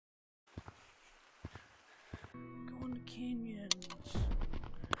canyons.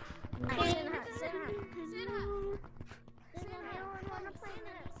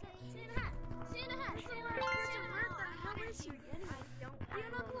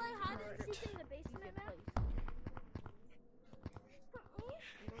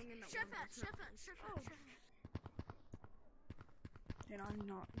 And I'm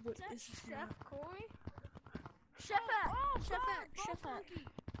not. What is this Chef now? Corey? Chef.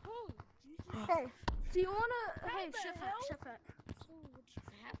 Hey, do you wanna? Hey, Chef.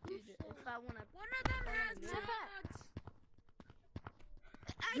 If I wanna. One of them has mods.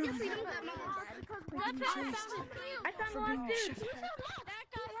 I guess we don't have mods because We've been chased I found for one being dude. Chef Hat. That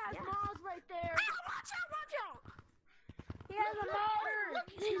guy has mods right there. Watch out! He has a modder.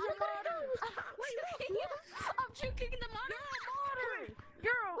 He's a modder. Wait, I'm choking the monitor.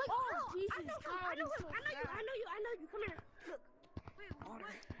 You're a Wait, oh, no, Jesus God. I know you. Come here. Look. Wait, Water.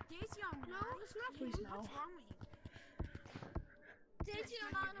 what? Daisy on no, it's not Please food. no. What's wrong with you? Daisy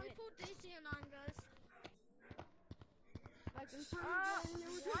on. We pulled Daisy on, guys.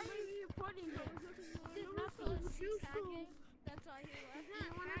 Why are you putting him? That's all he was. You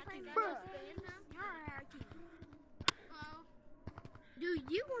wanna play You're hacking. Dude,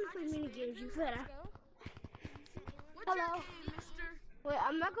 you wanna play mini games? You better. What's Hello. your name, mister? Wait,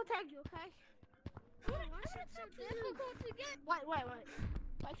 I'm not gonna tag you, okay? Why is it so difficult to get? Wait. Wait,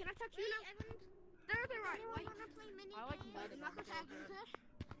 can I touch you now? They're right. Wait. Wanna play mini I like games? inviting I'm not gonna tag you, okay?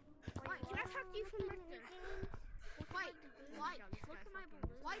 Wait, can I talk to you from right there? Wait. Look at my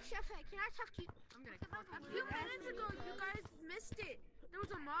balloon. Wait, Chef, hey, can I talk to you? I'm gonna a few minutes ago, you guys missed it. There was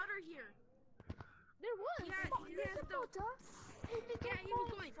a modder here. There was. Yeah, he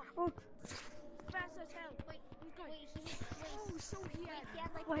was going fast as hell. Wait, he's going. So he had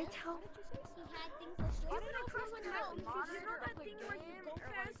like. Wait, how? He had things like. You know that thing where you go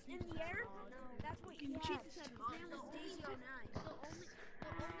fast in the air? That's what he had. His name was Daisy 09.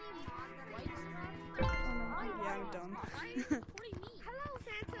 Yeah, I'm done. Hello,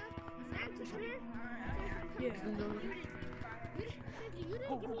 Santa. Santa, come here. Yeah. You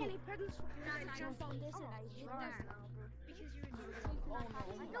didn't give me any presents. I jumped on this and I hit that. Because you're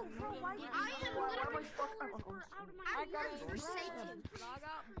No, bro, why? I am literally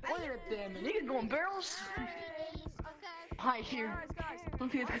Wait a damn minute, niggas going barrels? Hi, here.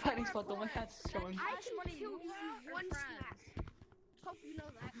 Look at the hiding spot though, my hat's showing. I can kill you one smack. Hope you know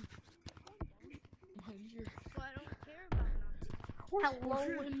that. But I don't care about Hello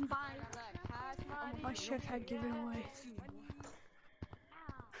and bye. My Chef Hat given away.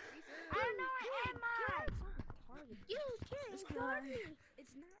 I don't know where am I? You can't start me.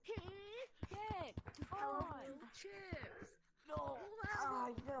 It's not Get on. chips. No.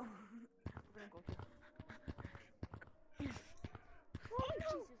 No.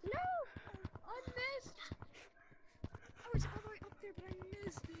 No. I missed. I was all the way up there, but I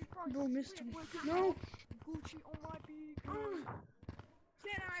missed it. No, Mr. No. Gucci on my beak.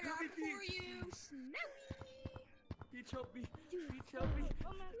 Then I got it for you, Snowy. He choked me.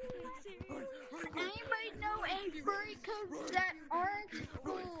 Anybody know a furry coats that aren't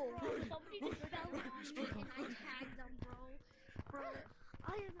full? Somebody just fell on it and I tagged them, bro.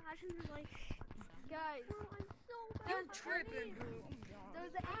 I imagine they're like, guys, You're tripping, bro.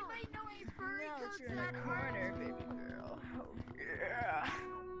 does anybody know a furry coats You're in that the aren't corner, baby girl. Oh, yeah.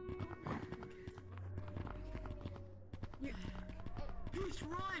 Just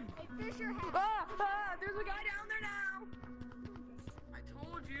run! a Fisher hat? There's a guy down there now! I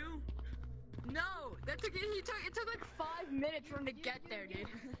told you. No, it took like 5 minutes for him to get there, dude.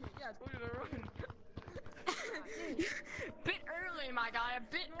 Yeah, I told you to run. Bit early, my guy, a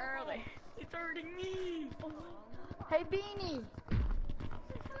bit early. It's hurting me. Hey, Beanie.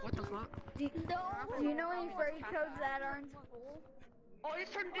 What the fuck? Do you know any furry coats that aren't full? Oh,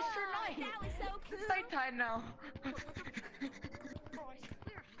 it's turned night. That was so cool. It's nighttime now. How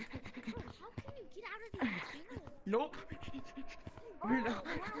can you get out of the jail? Nope. Oh, No. you know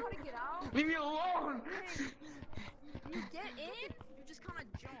how to get out? Leave me alone. You get in? You just kind of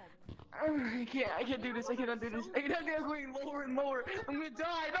jump. I can't do this. I cannot do this. I'm going lower and lower. I'm gonna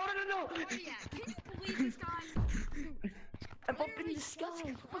die. No. Oh yeah, can you believe this guy? I'm up in the sky.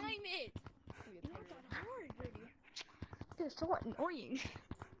 Climb it. They're so annoying.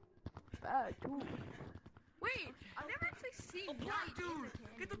 Bad dude. Wait, I've never actually seen white dude.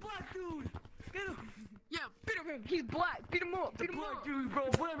 Get the black dude. Get him. Yeah, beat him. He's black. Beat him up. Beat him up. Dude, bro.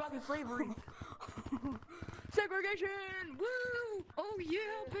 What about the slavery? Segregation. Woo. Oh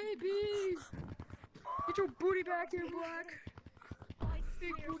yeah, baby. Get your booty back here, black.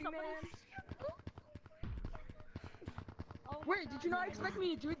 Big booty man. Oh Wait, did you not expect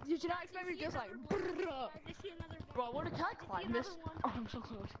me to do it? Did you not expect me to just like, brrrr? I see another Bro, what a cat climb this. another one. Oh, I'm so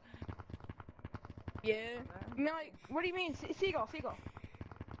close. Yeah. You mean like, what do you mean? Seagull.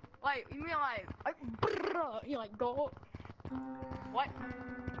 Like, you mean like, brrrr, you like go. What?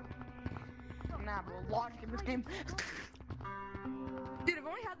 Nah, bro, logic in this game. Dude, I've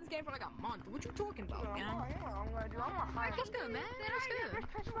only had this game for like a month. What you talking about, man? Alright, let's go, man. Let's go.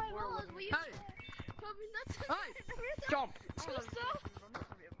 Press my walls. Will you? Hey, Probably not. hey, jump.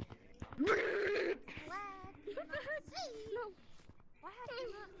 No. What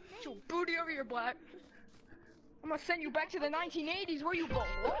happened? Get your booty over here, Black. I'm gonna send you back to the 1980s where you belong.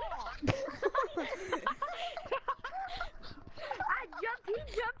 I jumped. He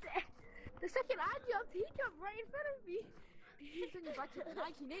jumped. The second I jumped, he jumped right in front of me. You send you back to the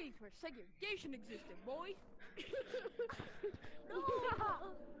 1980s where segregation existed, boy. No.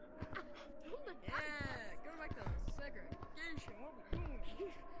 Yeah, go back to segregation. What we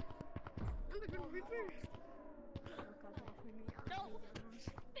doing? I'm gonna reverse. No.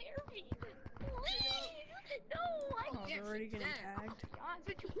 Spare me. Please. No, I Oh, they're already getting tagged. I ain't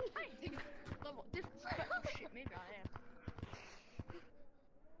taking that level of disrespect. Shit, maybe I am.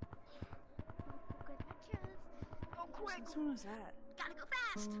 Go quick. Which one was that? Gotta go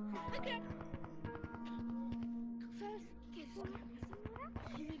fast. Okay. Go fast. Okay, slow down.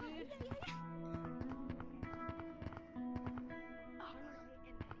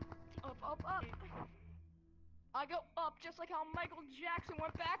 Up. I go up just like how Michael Jackson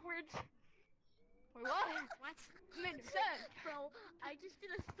went backwards. Wait, what? What? Makes sense. Bro, I just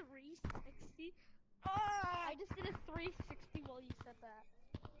did a 360. Ah! I just did a 360 while you said that.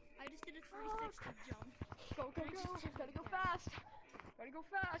 I just did a 360 jump. Go. Gotta go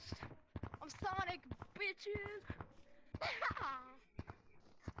fast. I'm Sonic, bitches.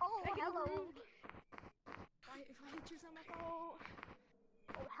 Oh, Take it hello. rude. If I hit you, I'm like, oh.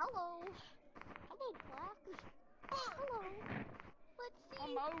 Oh, hello. Hello, Black. Hello. Let's see.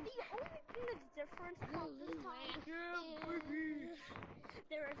 Hello. The only thing that's different about this time is...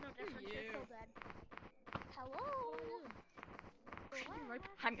 There is no difference. You're so dead. Hello. Right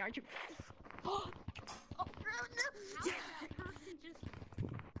behind me, aren't you? Oh, no. How did that person just...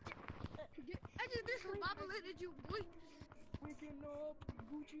 I just discombobulated you, boy. Waking up,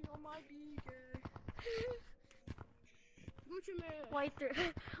 Gucci on my BK. Gucci man.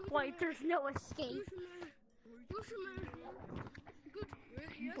 Wait, there's no escape. Gucci man.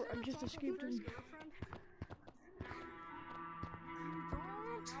 Gucci. Bro, I just escaped him.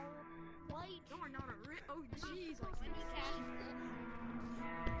 Wait. You're not a real. Oh, jeez. When you cast it.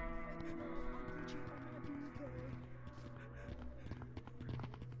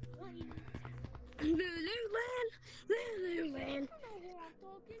 Lululand.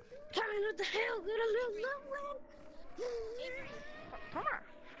 Tell me what the hell, Lululand. Come on.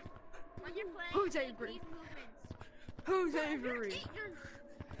 When you're playing, Who's make Avery? these movements. Who's Avery?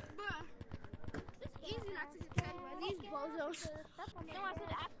 It's easy not to get tagged by these bozos. No, I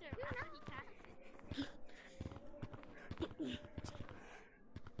said after he tagged.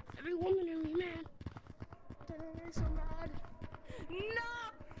 Every woman and every man. I'm so mad. No!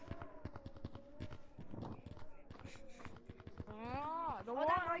 Ah, the one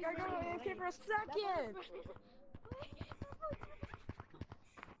I gotta go AFK for a second! It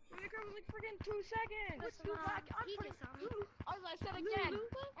was like freaking 2 seconds! Let's go back. As I said again,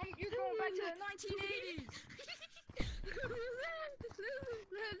 you're going back to the 1980s!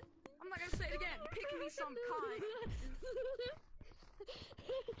 I'm not gonna say it again. Pick me some pie.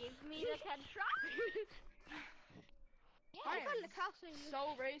 Give me the headshot. Yeah, I I got am the costume.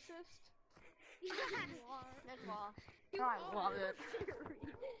 so racist. That's wrong. I love it.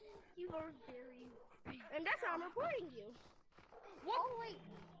 You are very. And that's how I'm reporting you. What? Oh wait.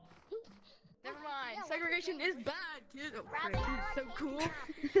 Never mind. Yeah, Segregation is bad, kid. Oh, Rather- great. So cool.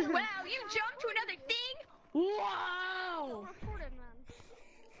 Wow, you jumped to another thing? Don't Wow! report it, man.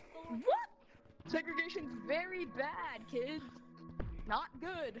 What? Segregation's very bad, kids. Not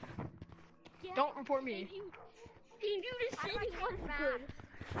good. Yeah. Don't report me. You just said it was good.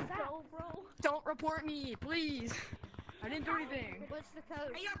 So, bro. Don't report me, please. I didn't do anything. What's the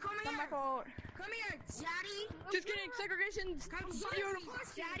code? Hey, yo, come It's not my fault. Come here, daddy. Just kidding. Segregation's beautiful.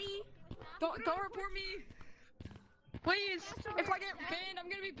 Daddy. Don't report me. Please. If I get banned, I'm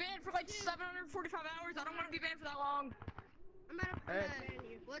gonna be banned for like 745 hours. I don't want to be banned for that long. I'm about to ban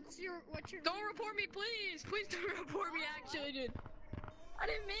you. What's your Don't report me, please. Please don't report me, actually, dude. I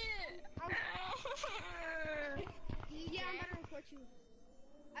didn't mean it. Yeah, I'm about to report you.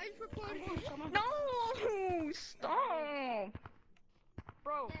 I just reported you. No, stop. Bro,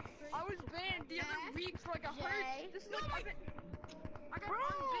 Bro, I was banned the other week for like a hurt. This is like I got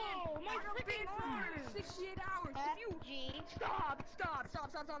unbanned. I got banned for 68 hours. If you stop.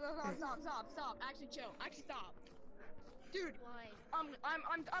 Actually chill. Actually stop. Dude, I'm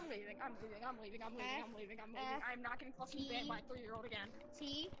leaving. I'm not getting fucking banned by a 3-year-old again.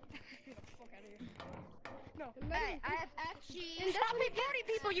 T. Get the fuck out of here. No. Hey, I have FG. Stop reporting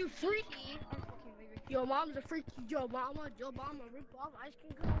people, you freak! I'm fucking leaving. Yo, mom's a freaky Joe Mama, rip off ice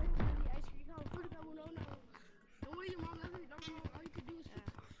cream cone, ice cream cone, put it down, no. Don't worry, your mom doesn't, all you can do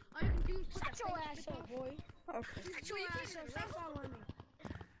is shut your ass up, boy. Okay. Shut your ass up, stop following me.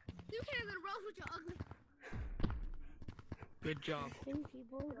 You can't go to Rose with your ugly. Good job. Think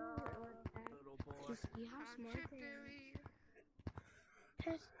people Little boy. just see how smart they are.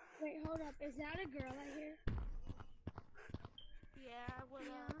 Wait, hold up, is that a girl right here? Yeah, what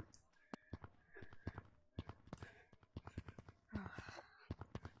up?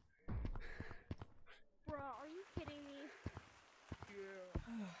 Bro, are you kidding me? Yeah.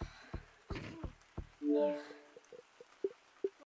 Yeah.